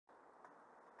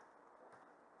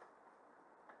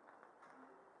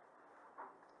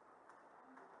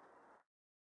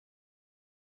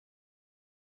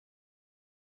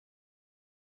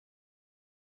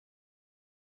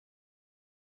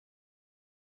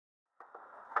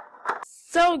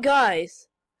So guys,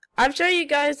 I'm sure you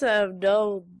guys have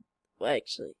known, well,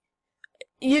 actually,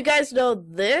 you guys know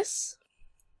this?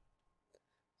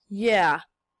 Yeah.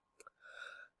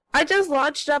 I just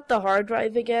launched up the hard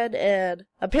drive again, and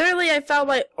apparently I found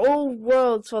my own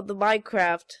worlds from the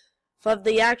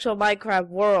actual Minecraft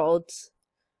worlds,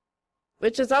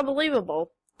 which is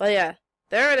unbelievable. But yeah,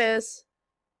 there it is.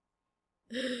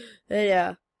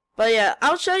 Yeah. But yeah,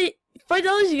 I'll show you, for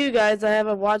those of you guys that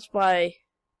haven't watched my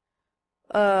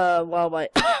my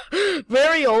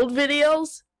very old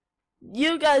videos,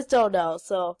 you guys don't know,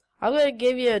 so I'm gonna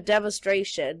give you a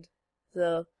demonstration.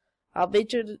 So I'll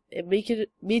meet you.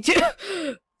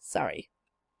 Sorry.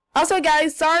 Also,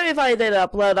 guys, sorry if I didn't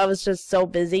upload. I was just so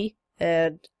busy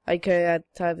and I couldn't have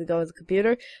time to go on the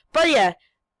computer. But yeah,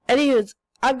 anyways,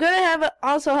 I'm gonna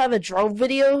also have a drone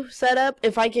video set up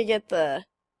if I can get the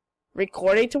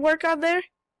recording to work on there.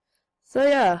 So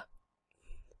yeah.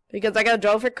 Because I got a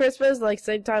drone for Christmas, like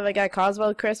same time I got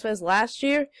Cosmo Christmas last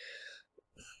year.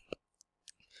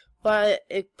 But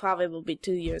it probably will be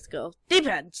 2 years ago.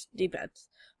 Depends.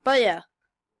 But yeah.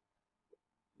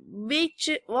 We'll meet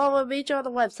you on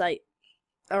the website.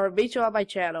 Or meet you on my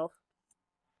channel.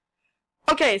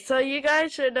 Okay, so you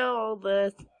guys should know all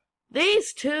this.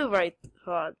 These two right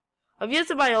on. I'm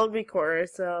using my old recorder,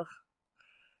 so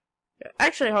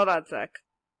actually hold on a sec.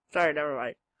 Sorry, never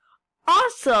mind.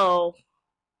 Also,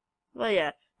 well,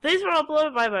 yeah, these were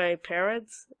uploaded by my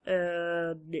parents,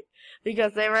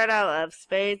 because they ran out of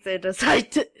space. They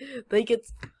decided to think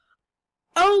it's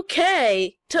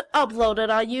okay to upload it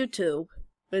on YouTube,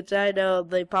 which I know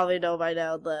they probably know by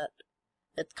now that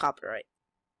it's copyright.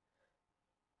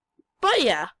 But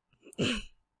yeah,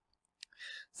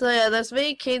 so yeah, there's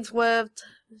me, Kid Swift,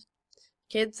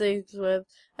 and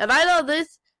I know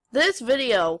this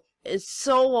video is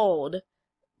so old.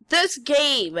 This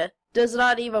game does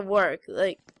not even work,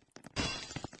 like,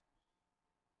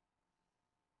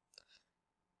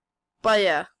 but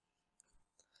yeah,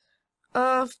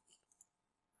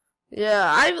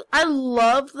 yeah, I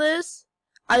love this.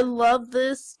 I love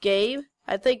this game.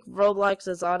 I think Roblox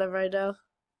is on it right now.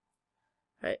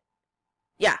 Right?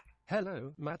 Yeah.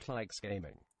 Hello, Matt Likes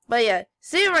Gaming. But yeah,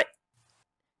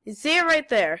 you see it right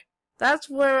there. That's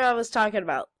where I was talking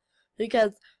about,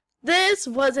 because this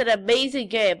was an amazing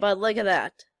game. But look at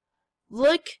that.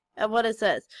 Look at what it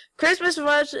says. Christmas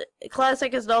Rush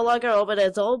Classic is no longer open.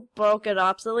 It's old, broken,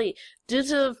 obsolete. Due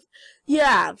to,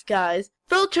 yeah, guys,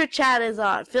 filtering chat is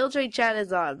on,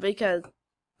 because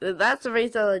that's the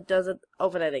reason it doesn't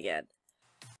open it again.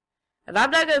 And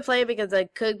I'm not gonna play it because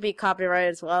it could be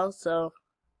copyrighted as well, so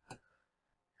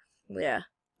yeah,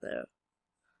 so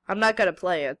I'm not gonna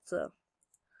play it, so.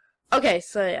 Okay,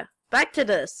 so yeah, back to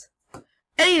this.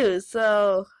 Anywho,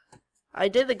 so I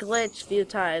did the glitch a few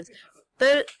times.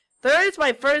 There is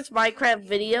my first Minecraft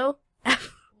video.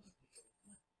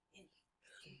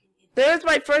 There's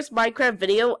my first Minecraft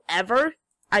video ever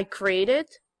I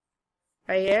created.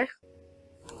 Right here.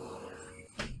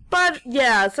 But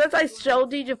yeah, since I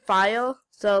showed you the file,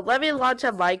 so let me launch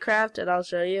up Minecraft and I'll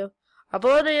show you. I'm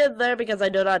putting it in there because I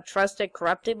do not trust it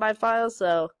corrupting my file,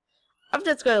 so I'm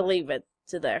just gonna leave it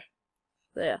to there.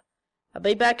 So yeah, I'll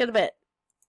be back in a bit.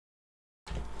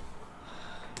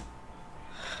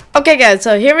 Okay guys,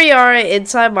 so here we are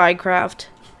inside Minecraft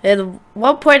in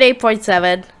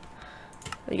 1.8.7,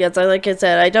 because like I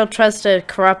said, I don't trust the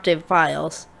corrupted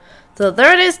files. So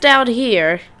there it is down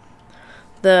here,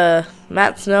 the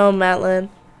Matt Snow, Matlin.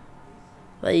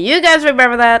 But you guys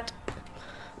remember that?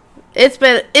 It's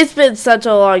been such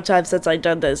a long time since I've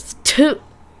done this. 2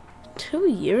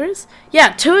 years?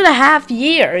 Yeah, 2.5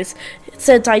 years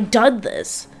since I've done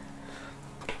this.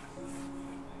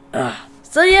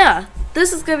 So yeah.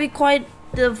 This is gonna be quite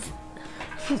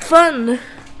fun,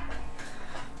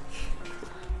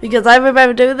 because I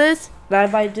remember doing this, and I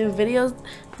might do videos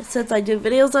since I do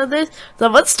videos on this. So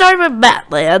let's start with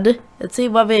Matland and see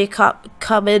what we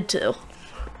come into.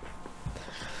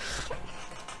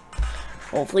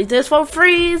 Hopefully this won't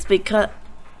freeze, because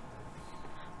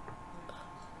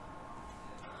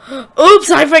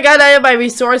oops, I forgot I have my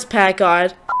resource pack on.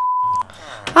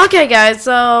 Okay guys,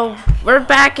 so we're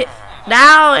back.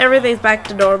 Now everything's back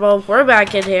to normal. We're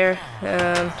back in here,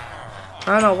 and I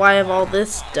don't know why I have all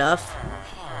this stuff.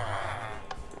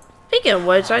 Speaking of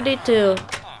which, I need to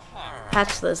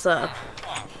patch this up.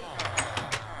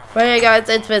 But hey guys,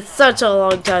 it's been such a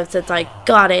long time since I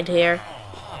got in here.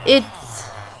 It's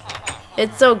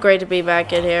so great to be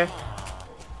back in here.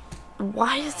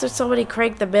 Why is there so many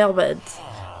Crank the Mailmen?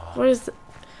 Where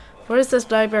is this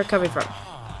nightmare coming from?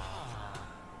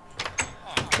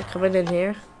 They're coming in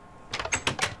here.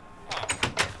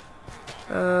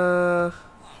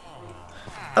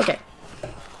 Okay.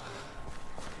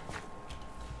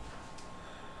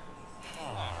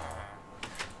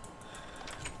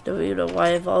 Don't even know why I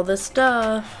have all this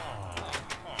stuff.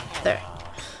 There.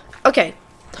 Okay.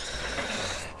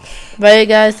 But hey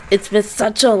guys, it's been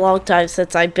such a long time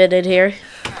since I've been in here.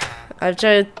 I've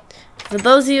tried, for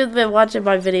those of you who've been watching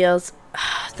my videos,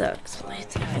 that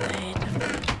explains everything.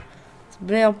 It's a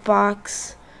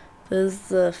mailbox. There's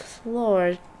the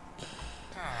floor.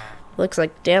 Looks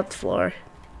like dance floor.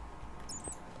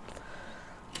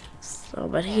 So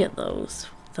many of those.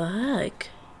 What the heck?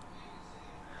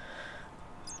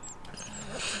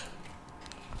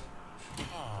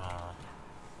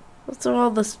 What's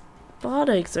all the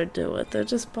spawnings are doing? They're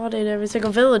just spawning every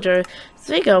single villager.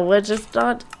 Speaking of which, it's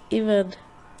not even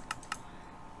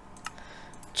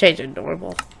changing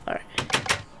normal. Alright.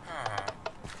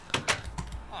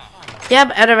 Yep,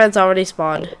 Enderman's already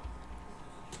spawned.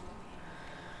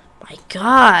 My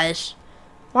gosh.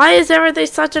 Why is everything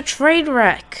such a train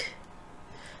wreck?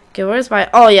 Okay, where's my...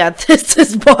 Oh yeah, this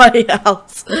is my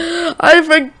house. I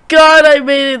forgot I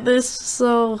made it this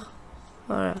so...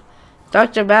 Alright.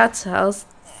 Dr. Matt's house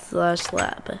 /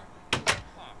 lab.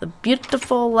 The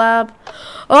beautiful lab.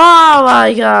 Oh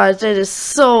my gosh, it is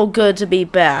so good to be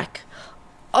back.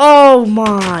 Oh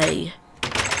my.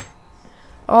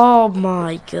 Oh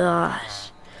my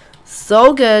gosh.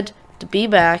 So good to be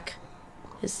back.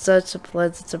 It's such a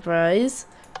pleasant surprise.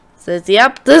 Says,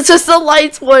 yep, this is the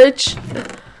light switch.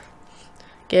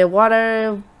 Okay,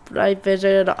 water, night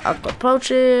vision, aqua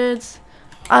potions,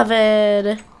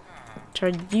 oven.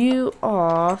 Turn you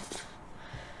off.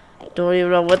 Don't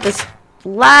even know what this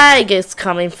lag is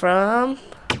coming from.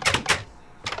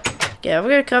 Okay, we're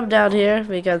gonna come down here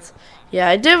because, yeah,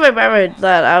 I do remember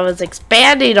that I was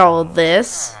expanding all of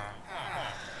this.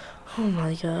 Oh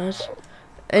my gosh.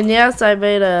 And yes, I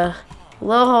made a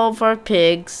little home for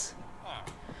pigs.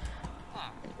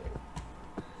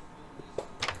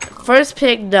 First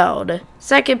pig known.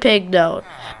 Second pig known.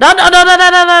 No, no, no, no, no,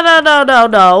 no, no, no, no,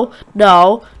 no,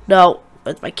 no, no.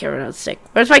 Where's my carrot on stick?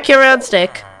 Where's my carrot on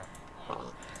stick?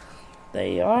 There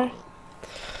you are.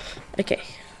 Okay.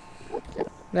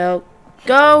 Now,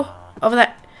 go over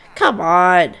there. Come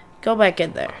on. Go back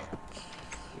in there.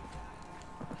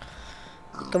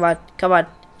 Come on. Come on.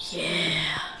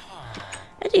 Yeah.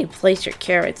 I need to place your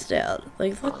carrots down.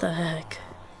 Like, what the heck?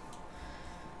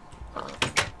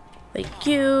 Thank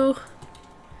you.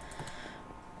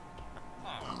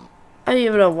 I don't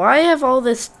even know why I have all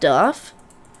this stuff.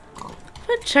 I'm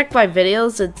gonna check my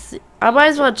videos and see. I might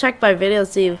as well check my videos,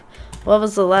 see what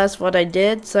was the last one I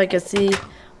did, so I can see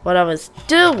what I was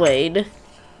doing.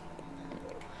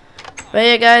 But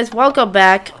yeah, guys, welcome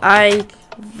back.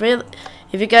 If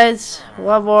you guys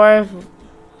want more,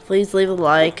 please leave a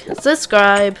like,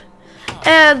 subscribe,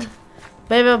 and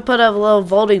maybe I'll put up a little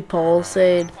voting poll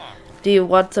saying, do you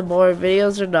want some more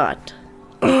videos or not?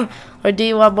 Or do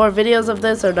you want more videos of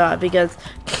this or not? Because,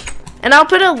 and I'll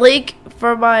put a link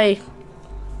for my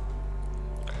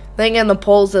thing in the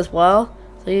polls as well,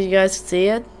 so you guys can see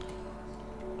it.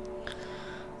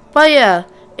 But yeah,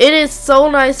 it is so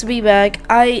nice to be back.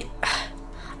 I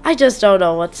just don't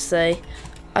know what to say.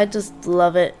 I just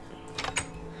love it.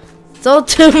 So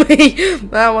to me,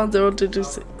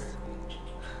 9102226.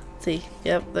 See,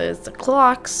 yep, there's the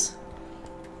clocks.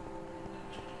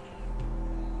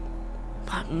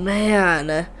 But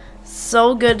man,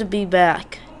 so good to be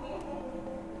back.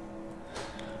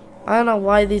 I don't know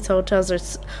why these hotels are.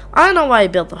 I don't know why I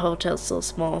built the hotel so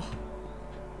small.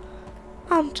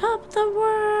 On top of the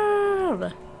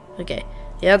world. Okay.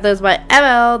 Yeah, there's my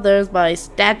ML. There's my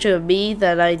statue of me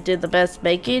that I did the best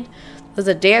making. There's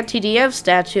a Dan TDF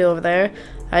statue over there.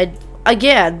 I,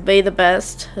 again, made the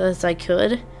best as I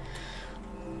could.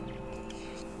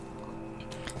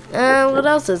 And what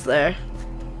else is there?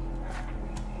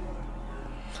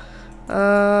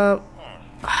 More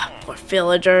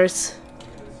villagers.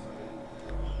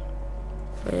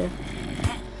 Yeah.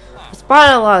 I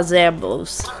spotted a lot of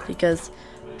Zambos because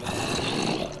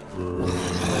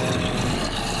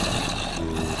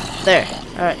there.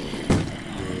 Alright.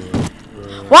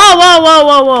 Whoa, whoa, whoa,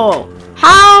 whoa, whoa.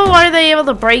 How are they able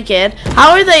to break in?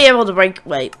 How are they able to break?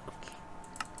 Wait.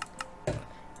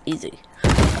 Easy.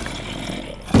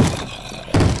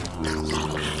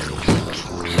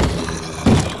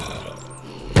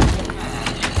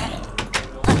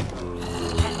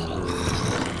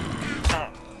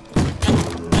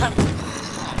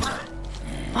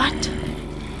 What?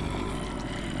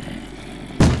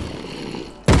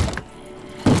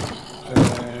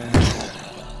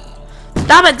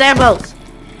 Stop it, Zambos!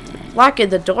 Blocking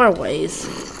the doorways.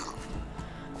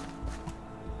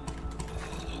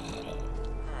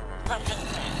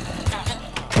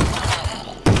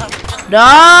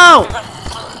 No!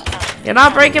 You're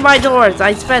not breaking my doors.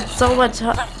 I spent so much.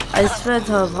 I spent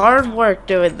hard work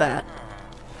doing that.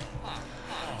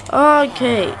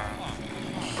 Okay.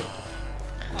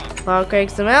 Log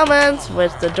cranks and elements,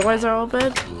 which the doors are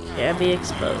open, can be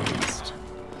exposed.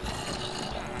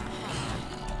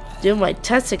 Do my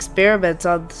test experiments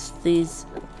on these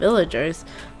villagers,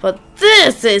 but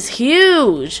this is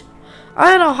huge! I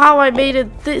don't know how I made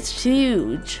it this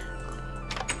huge.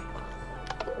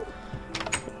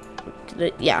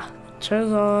 Yeah,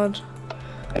 turns on.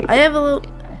 I have a little.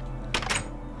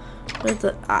 Where's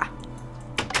the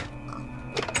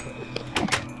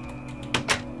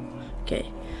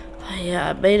Okay. Oh, yeah,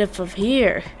 I made it from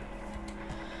here.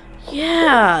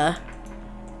 Yeah.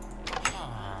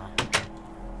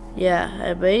 Yeah,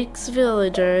 it makes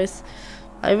villagers.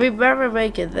 I remember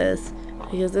making this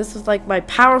because this was like my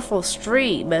powerful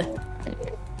stream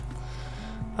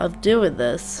of doing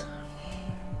this.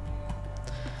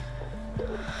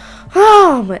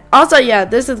 Oh my! Also, yeah,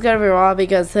 this is gonna be raw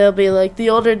because it'll be like the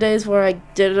older days where I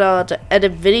did to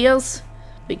edit videos,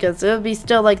 because it'll be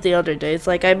still like the older days.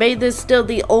 Like I made this still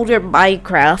the older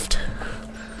Minecraft.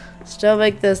 Still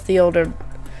make this the older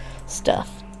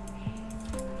stuff.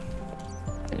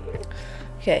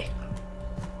 Okay.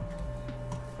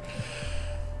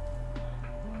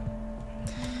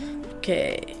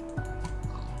 Okay.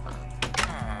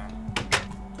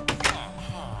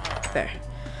 There.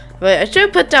 Wait, I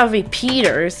should put down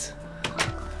repeaters.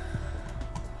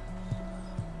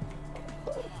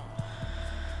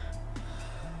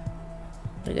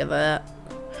 Look at that.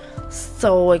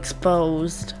 So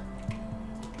exposed.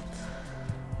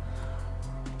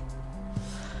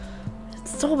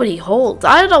 So many holes.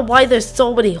 I don't know why there's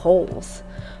so many holes.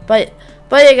 But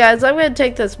yeah guys, I'm gonna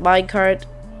take this minecart.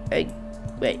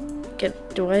 Wait,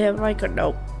 do I have a minecart?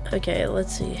 Nope. Okay,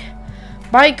 let's see.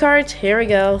 Minecart, here we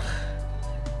go.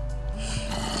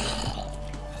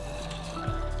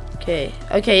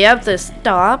 Okay, yep, this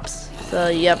stops. So,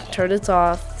 yep, turn it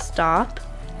off, stop.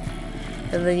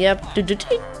 And then, yep,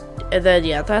 and then,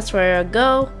 yeah, that's where I'll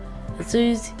go as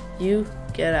soon as you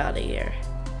get out of here.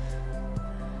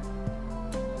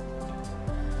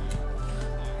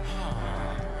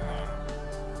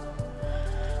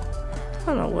 I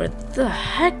don't know where the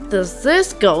heck does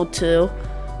this go to?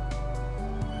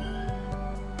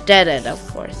 Dead end, of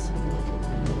course.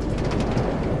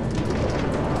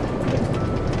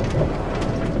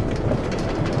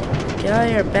 Get out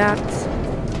of here, bats.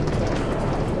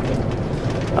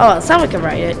 Oh, someone can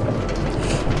write it.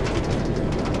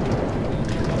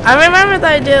 I remember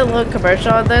that I did a little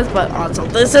commercial on this, but also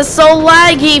this is so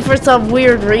laggy for some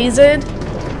weird reason.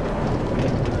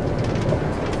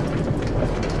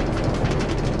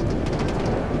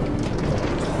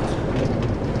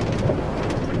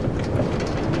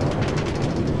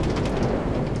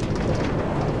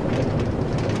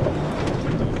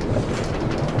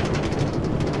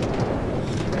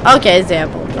 Okay,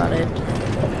 Zamble got it.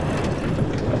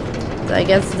 So I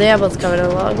guess Zamble's coming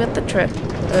along with the trip,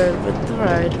 or with the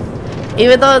ride.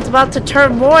 Even though it's about to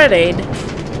turn morning.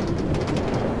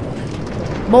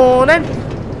 Morning.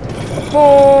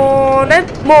 Morning.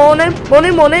 Morning.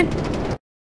 Morning. Morning.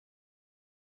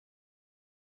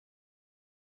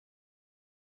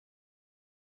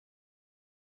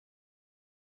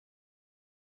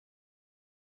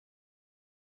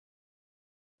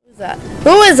 Who's that?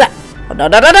 Who is that? Oh, no,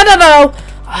 no, no, no, no, no!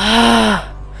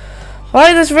 Ah,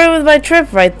 why this ruined my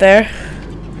trip right there?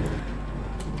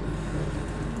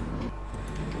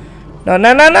 No,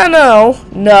 no, no, no, no,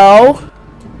 no!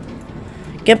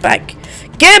 Get back!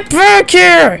 Get back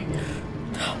here!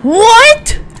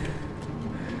 What?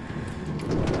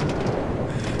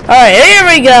 Alright, here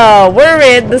we go! We're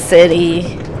in the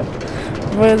city.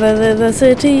 We're in the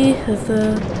city.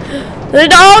 No,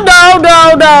 no,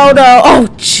 no, no, no! Oh,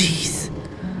 jeez.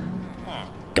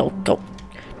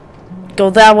 Go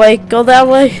that way, go that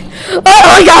way. Oh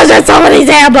my gosh, there's so many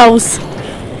Zambos!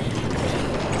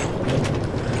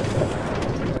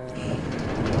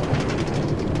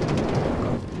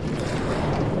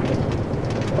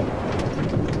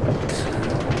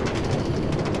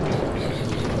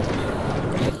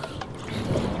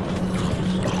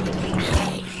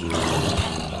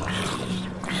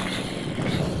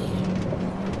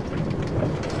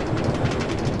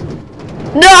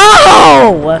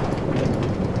 No!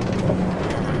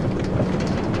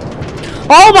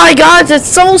 Oh my god, it's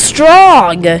so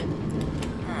strong! Okay,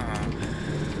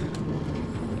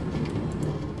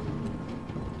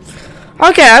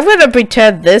 I'm gonna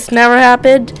pretend this never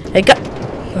happened.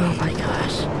 Oh my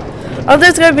gosh. I'm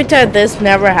just gonna pretend this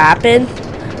never happened.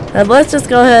 And let's just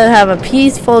go ahead and have a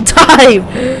peaceful time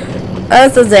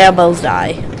as the Zambos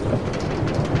die.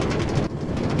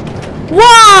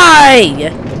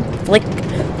 Why? Flick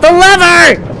the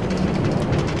lever!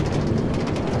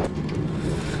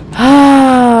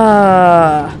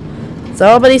 Ah,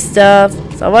 so many stuff,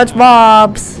 so much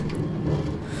mobs.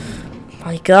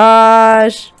 My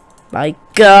gosh. My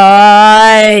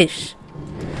gosh.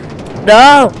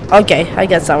 No. Okay, I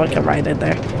guess someone can ride in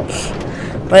there.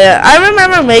 But yeah, I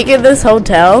remember making this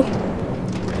hotel.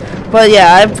 But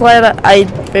yeah, I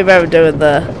remember doing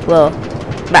the little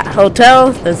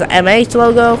hotel. There's the MH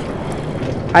logo.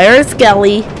 I heard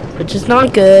Skelly, which is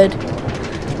not good.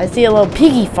 I see a little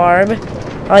piggy farm.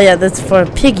 Oh yeah, that's for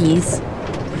piggies.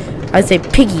 I say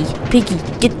piggy, piggy,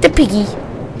 get the piggy.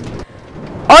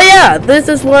 Oh yeah, this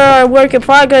is where our work in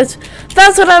progress.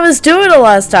 That's what I was doing the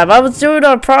last time. I was doing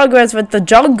our progress with the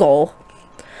jungle.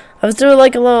 I was doing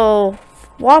like a little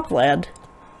swampland.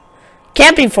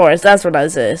 Camping forest, that's what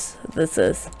this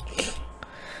is.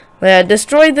 Yeah,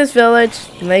 destroy this village,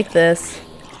 make this.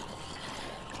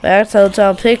 Max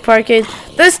hotel, pig parking.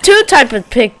 There's 2 types of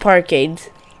pig parking.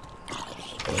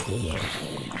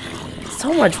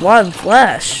 So much rotten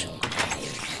flesh.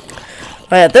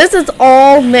 Oh yeah, this is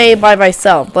all made by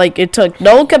myself. Like, it took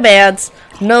no commands,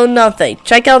 no nothing.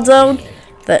 Checkout zone,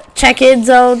 the check-in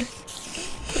zone.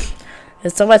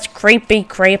 There's so much creepy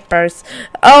creepers.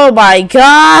 Oh my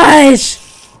gosh!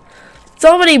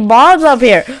 So many mobs up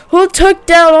here. Who took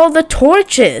down all the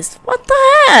torches? What the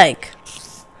heck?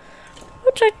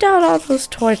 Who took down all those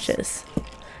torches?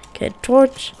 Okay,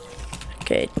 torch.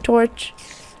 Okay, torch.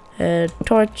 And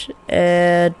torch.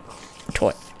 And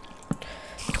torch.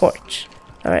 Torch.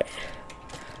 Alright.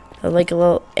 Like a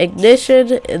little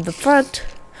ignition in the front.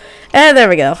 And there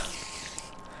we go.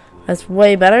 That's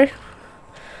way better.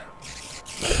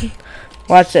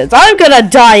 Watch this. I'm gonna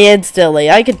die instantly.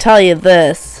 I can tell you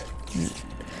this.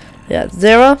 Yeah,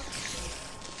 0.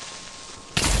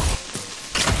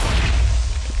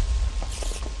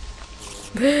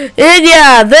 And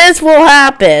yeah, this will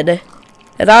happen.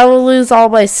 And I will lose all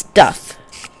my stuff.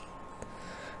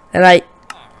 And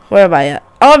where am I at?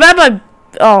 Oh, I'm at my,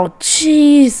 oh,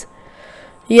 jeez.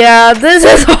 Yeah, this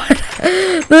is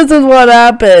what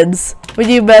happens when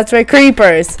you mess with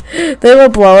creepers. They will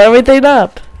blow everything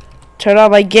up. Turn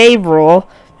on my game rule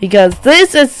because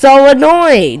this is so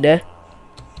annoying.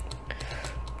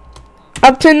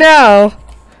 Up to now,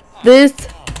 this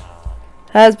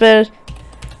has been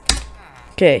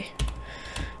okay.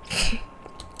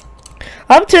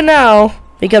 Up to now,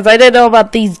 because I didn't know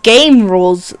about these game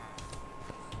rules.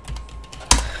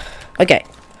 Okay.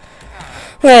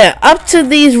 Well, yeah, up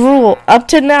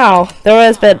to now, there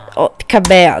has been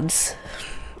commands.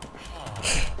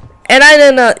 And I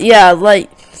didn't know, yeah, like,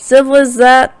 simple as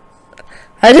that.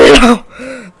 I didn't know.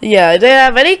 Yeah, I didn't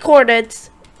have any coordinates.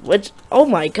 Which, oh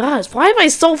my gosh, why am I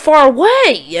so far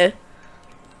away?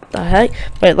 The heck?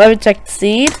 Wait, let me check the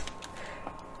seed.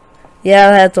 Yeah,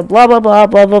 that's a blah blah blah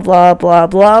blah blah blah blah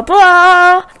blah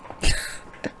blah.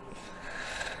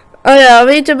 Oh yeah, I'll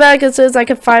meet you back as soon as I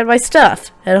can find my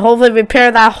stuff. And hopefully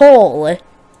repair that hole.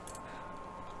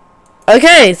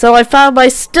 Okay, so I found my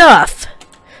stuff.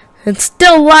 It's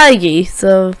still laggy,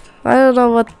 so I don't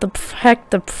know what the heck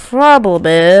the problem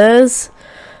is.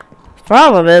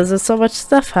 Problem is, there's so much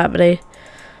stuff happening.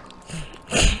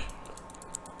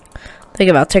 Think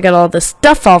about taking all this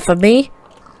stuff off of me.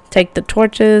 Take the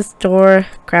torches, door,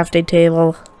 crafting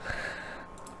table,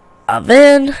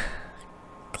 oven,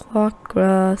 clock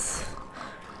glass.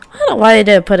 I don't know why I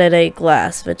didn't put in a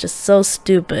glass, which is so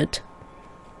stupid.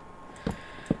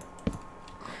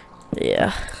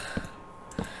 Yeah.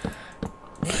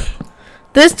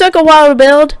 This took a while to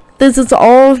build. This is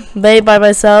all made by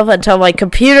myself until my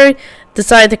computer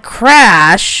decided to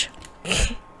crash.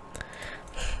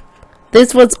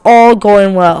 This was all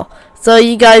going well. So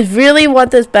you guys really want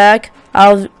this back?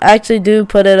 I'll actually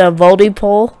put in a voting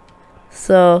poll.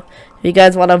 So if you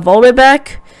guys want to vote it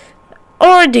back,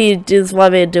 or do you just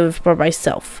want me to do it for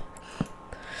myself?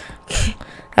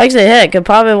 Actually, heck, it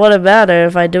probably wouldn't matter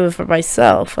if I do it for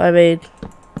myself. I mean,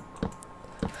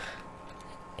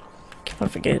 I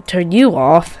forget to turn you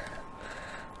off.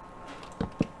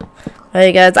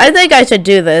 Alright guys, I think I should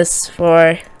do this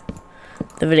for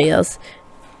the videos.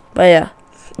 But yeah.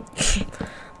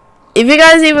 If you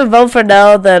guys even vote for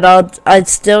no, then I'm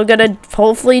still gonna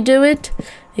hopefully do it.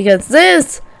 Because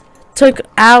this took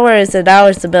hours and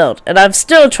hours to build. And I'm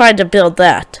still trying to build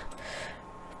that.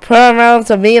 Put around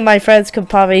so me and my friends could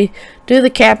probably do the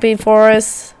camping for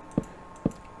us.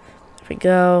 There we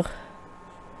go.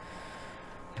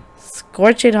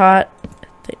 Scorching hot.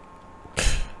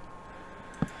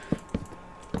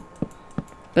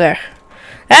 There.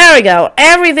 There we go.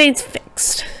 Everything's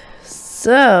fixed.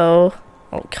 So,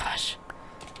 oh gosh.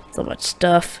 So much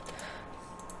stuff.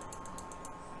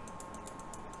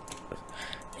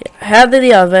 Yeah, head to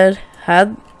the oven.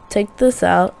 Take this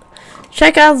out.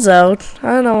 Check out zone.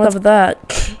 I don't know what's up with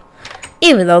that.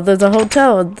 Even though there's a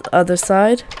hotel on the other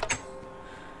side.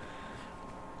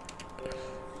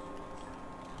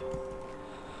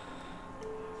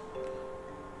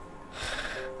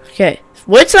 Okay.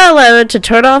 Switch that lever to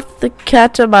turn off the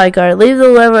capture minecart. Leave the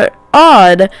lever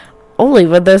on only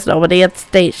when there's nobody at the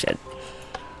station.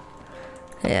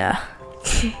 Yeah.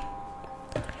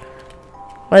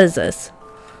 What is this?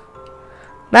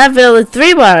 Map Village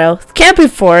 3 miles. Camping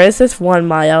Forest is 1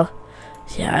 mile.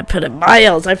 Yeah, I put in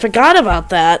miles. I forgot about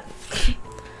that.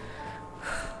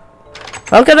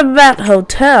 Welcome to Matt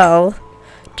Hotel.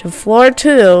 To floor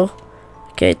 2.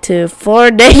 Okay, to floor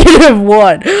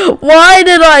 -1. Why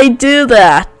did I do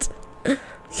that?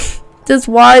 Just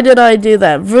why did I do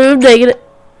that? Room negative.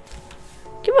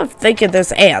 Keep on thinking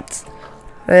there's ants.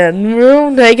 And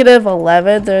room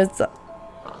 -11, there's the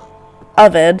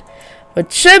oven.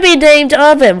 Which should be named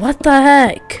oven. What the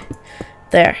heck?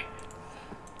 There.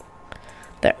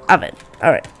 There, oven.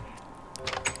 Alright.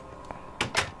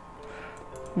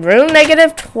 Room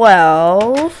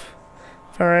 -12.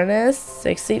 Furnace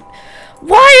 60.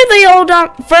 Why are they all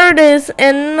not furnace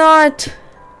and not...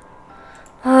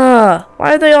 why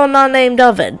are they all not named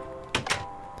oven?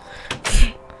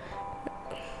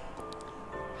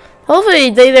 Hopefully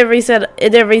they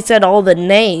didn't reset all the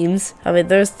names. I mean,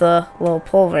 there's the little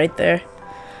pole right there.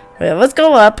 Okay, let's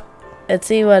go up and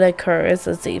see what occurs.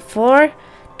 Let's see. 4,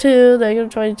 2,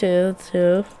 -22,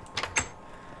 2.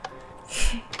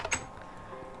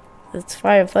 It's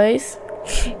fireplace.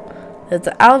 It's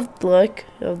the outlook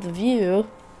of the view.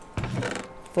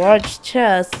 Large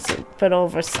chest. Put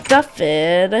over stuff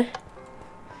in.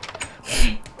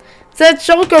 Said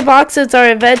shulker boxes are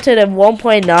invented in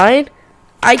 1.9.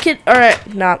 I can, or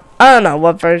not. I don't know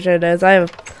what version it is.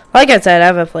 Like I said, I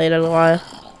haven't played it in a while.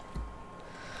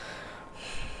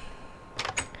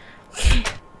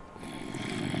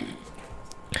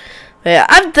 Yeah,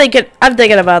 I'm thinking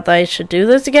about that. I should do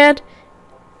this again.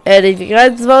 And if you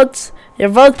guys vote, your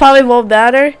votes probably won't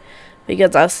matter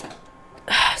because I'll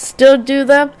still do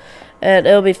them, and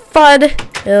it'll be fun.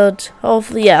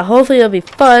 Hopefully it'll be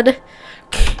fun.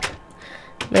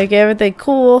 Make everything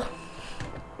cool.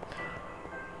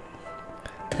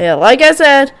 Yeah, like I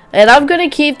said, and I'm gonna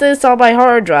keep this on my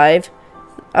hard drive,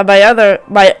 on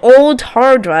my old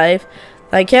hard drive.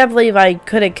 I can't believe I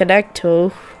couldn't connect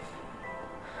to.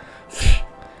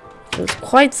 It was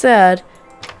quite sad.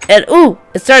 And ooh,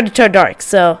 it started to turn dark,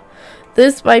 so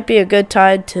this might be a good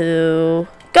time to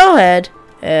go ahead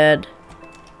and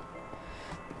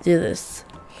do this.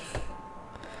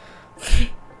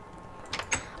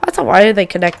 I thought, why are they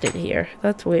connected here?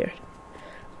 That's weird.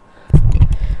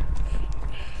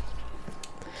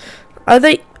 Are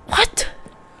they? What?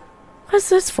 What's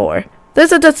this for?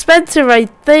 There's a dispenser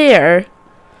right there.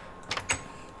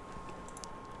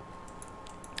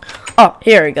 Oh,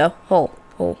 here we go. Hold.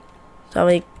 Tell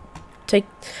me,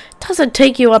 doesn't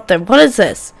take you up there. What is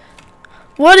this?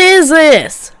 What is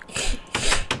this?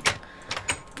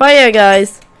 But yeah,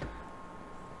 guys.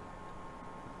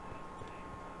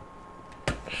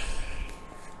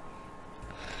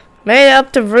 Made it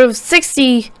up to room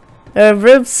 60,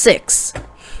 room 6.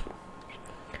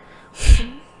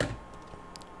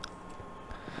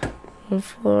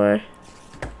 Floor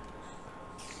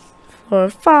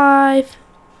 5.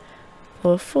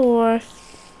 Floor 4.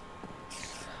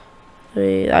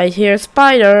 I hear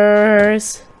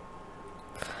spiders.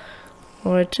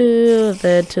 Floor 2,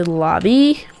 then to the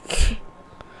lobby.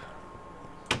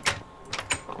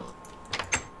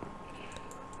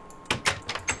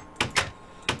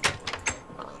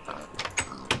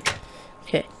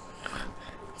 Okay.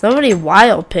 So many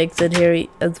wild pigs in here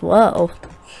as well.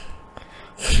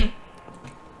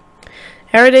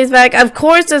 Everything's back. Of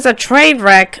course, there's a train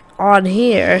wreck on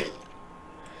here.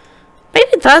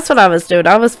 Maybe that's what I was doing.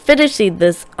 I was finishing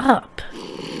this up.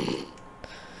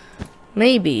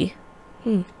 Maybe.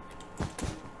 Maybe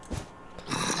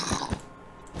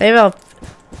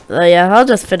I'll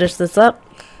just finish this up.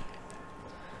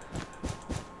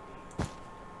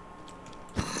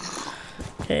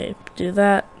 Okay, do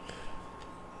that.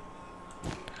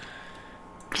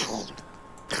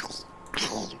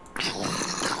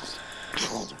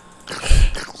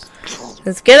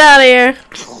 Let's get out of here.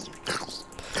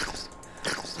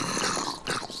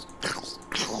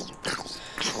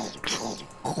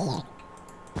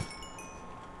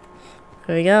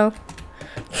 There we go.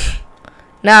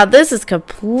 Now this is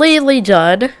completely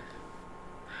done.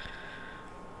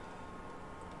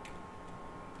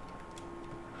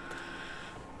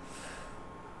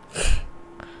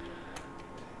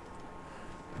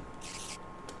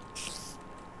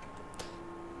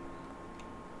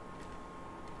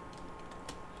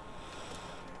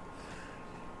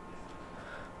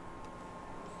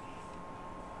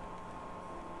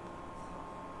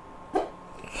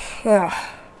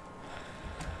 Ah.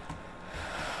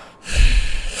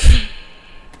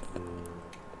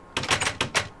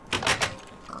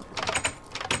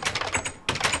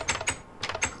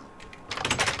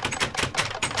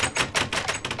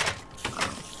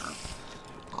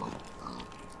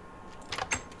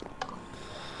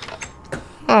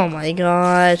 Oh my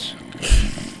gosh.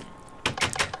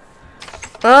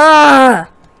 Ah!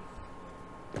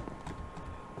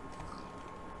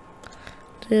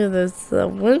 Dude, there's the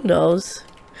windows.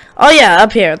 Oh yeah,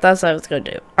 up here. That's what I was gonna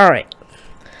do. Alright.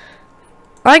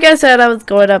 Like I said, I was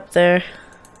going up there.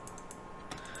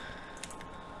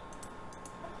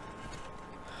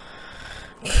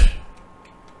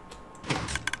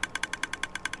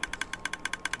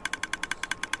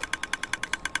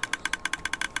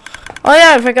 Oh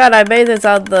yeah, I forgot I made this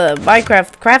on the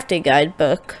Minecraft crafting guide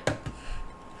book.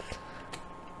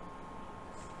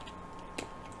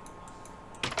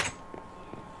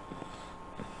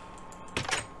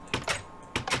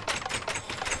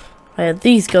 And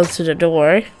these goes to the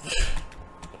door.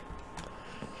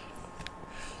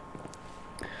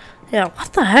 Yeah,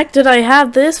 what the heck did I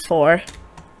have this for?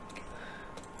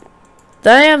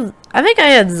 I think I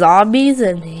had zombies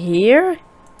in here.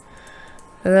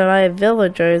 And then I have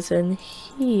villagers in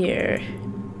here.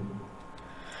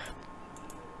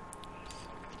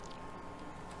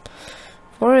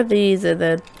 4 of these and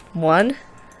then 1.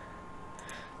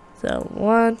 So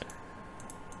 1.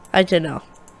 I don't know.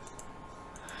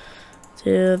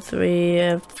 2, 3,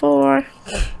 and 4.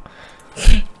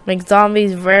 Like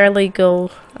zombies rarely go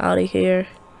out of here.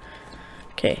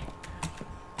 Okay.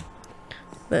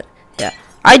 But yeah.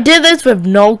 I did this with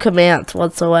no commands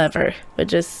whatsoever.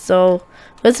 Which is so...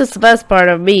 This is the best part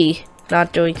of me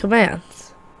not doing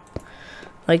commands.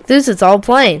 Like this is all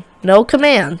plain. No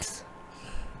commands.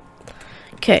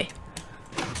 Okay.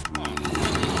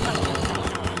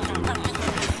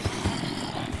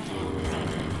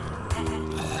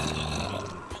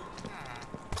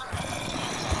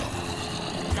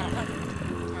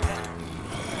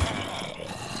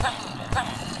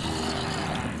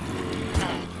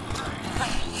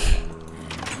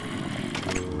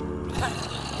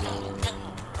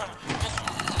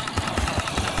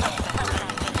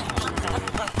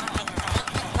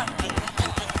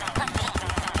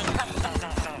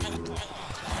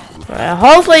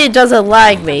 Hopefully it doesn't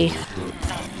lag me.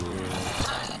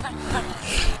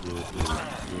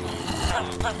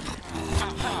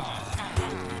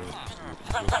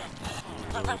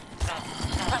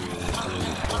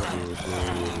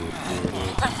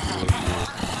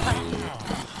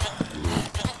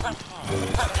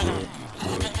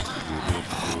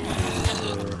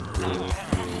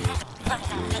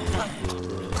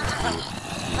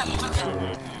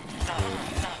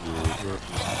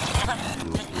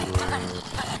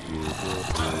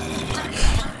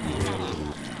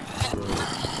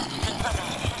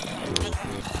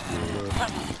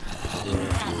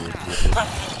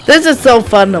 This is so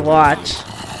fun to watch.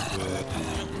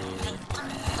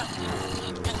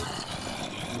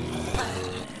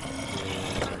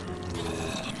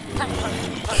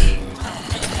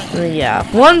 Yeah,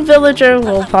 one villager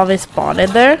will probably spawn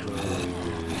in there.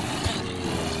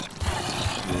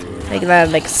 Make that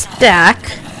like stack.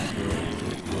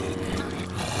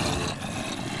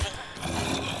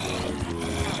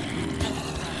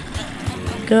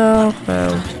 Go.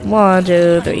 1,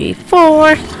 2, 3,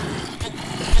 4.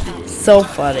 So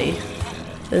funny.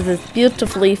 This is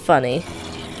beautifully funny.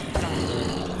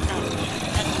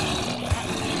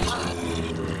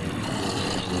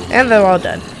 And they're all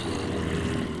done.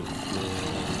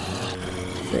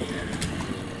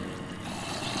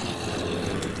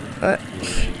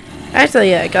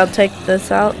 Actually, yeah, I gotta take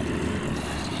this out.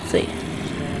 Let's see.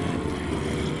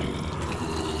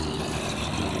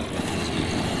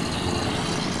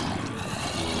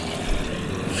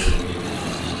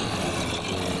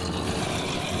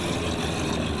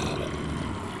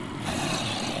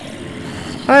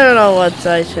 I don't know what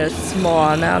I should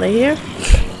spawn out of here.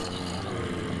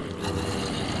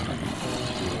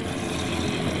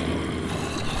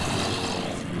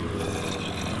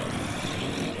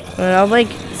 But I'll make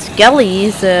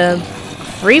skellies and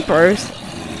creepers.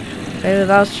 Maybe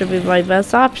that should be my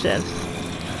best option.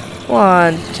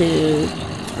 1, 2,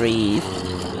 3.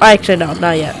 Actually, no,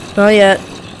 not yet. Not yet.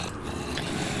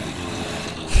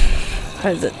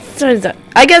 How is it?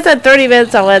 I guess at 30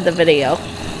 minutes I'll end the video.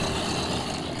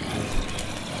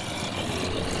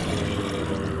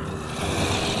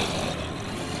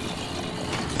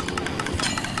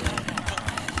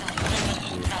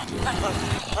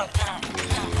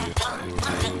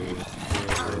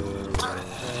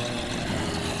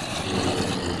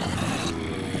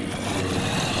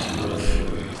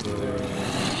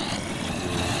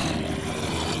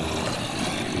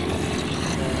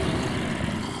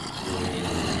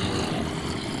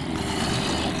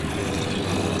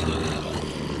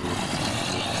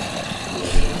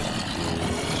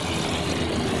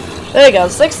 There you go,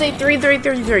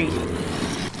 63,333.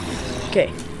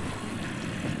 Okay.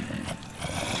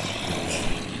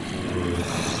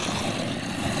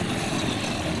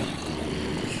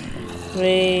 3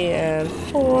 and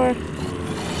 4.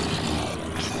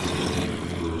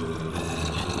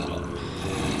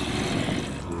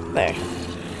 There.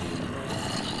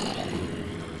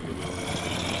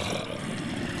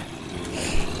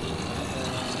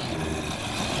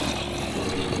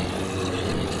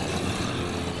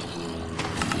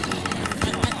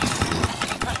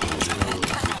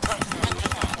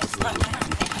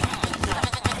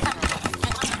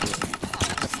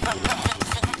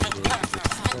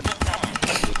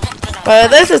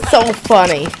 This is so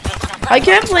funny. I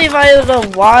can't believe I don't know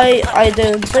why I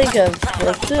didn't think of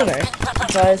this sooner.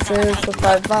 But since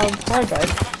I found hard drive.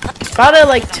 Found it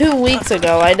like 2 weeks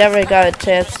ago. I never got a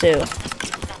chance to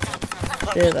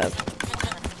do that.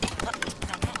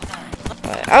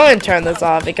 Right, I'm gonna turn this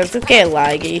off because it's getting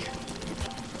laggy.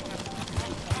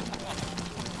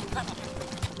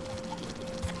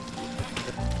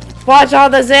 Watch all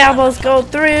the Zambos go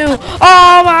through.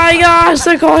 Oh my gosh,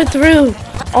 they're going through.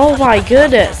 Oh my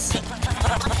goodness.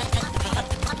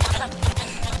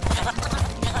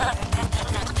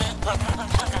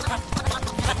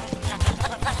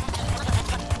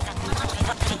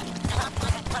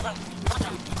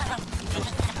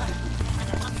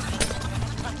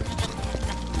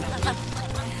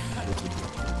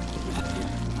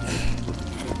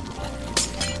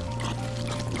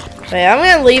 Wait, I'm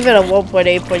gonna leave it at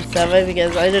 1.8.7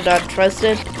 because I do not trust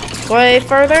it. Go any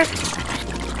further.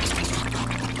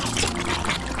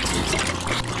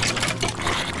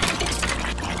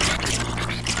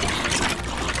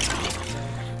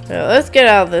 So let's get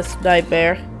out of this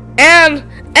nightmare and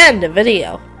end the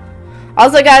video.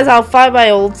 Also, guys, I'll find my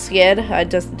old skin. I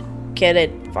just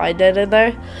can't find it in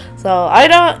there. So I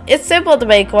don't. It's simple to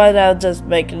make one. I'll just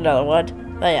make another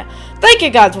one. But yeah, thank you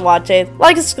guys for watching.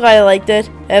 Like and subscribe if you liked it,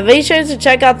 and be sure to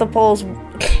check out the polls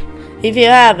if you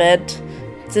haven't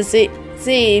to see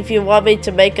if you want me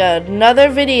to make another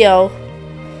video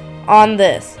on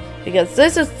this because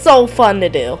this is so fun to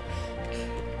do.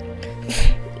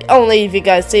 Only if you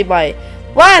guys see my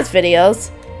last videos.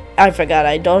 I forgot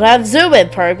I don't have zoom in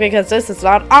perk because this is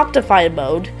not optified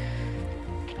mode.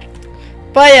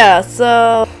 But yeah,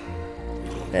 so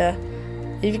yeah.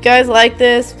 If you guys like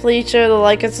this, please sure to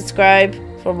like and subscribe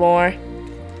for more.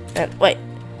 And wait,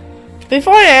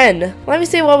 before I end, let me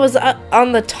see what was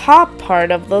on the top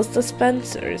part of those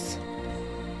dispensers.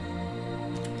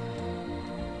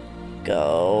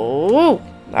 Go.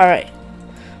 Alright.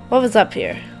 What was up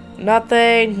here?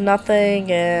 Nothing,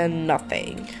 nothing, and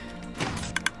nothing.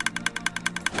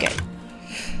 Okay.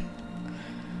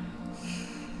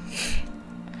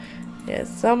 There's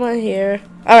someone here.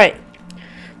 Alright.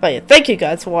 But yeah, thank you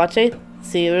guys for watching.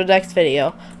 See you in the next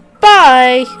video.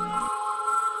 Bye!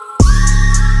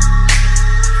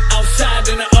 Outside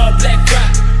in the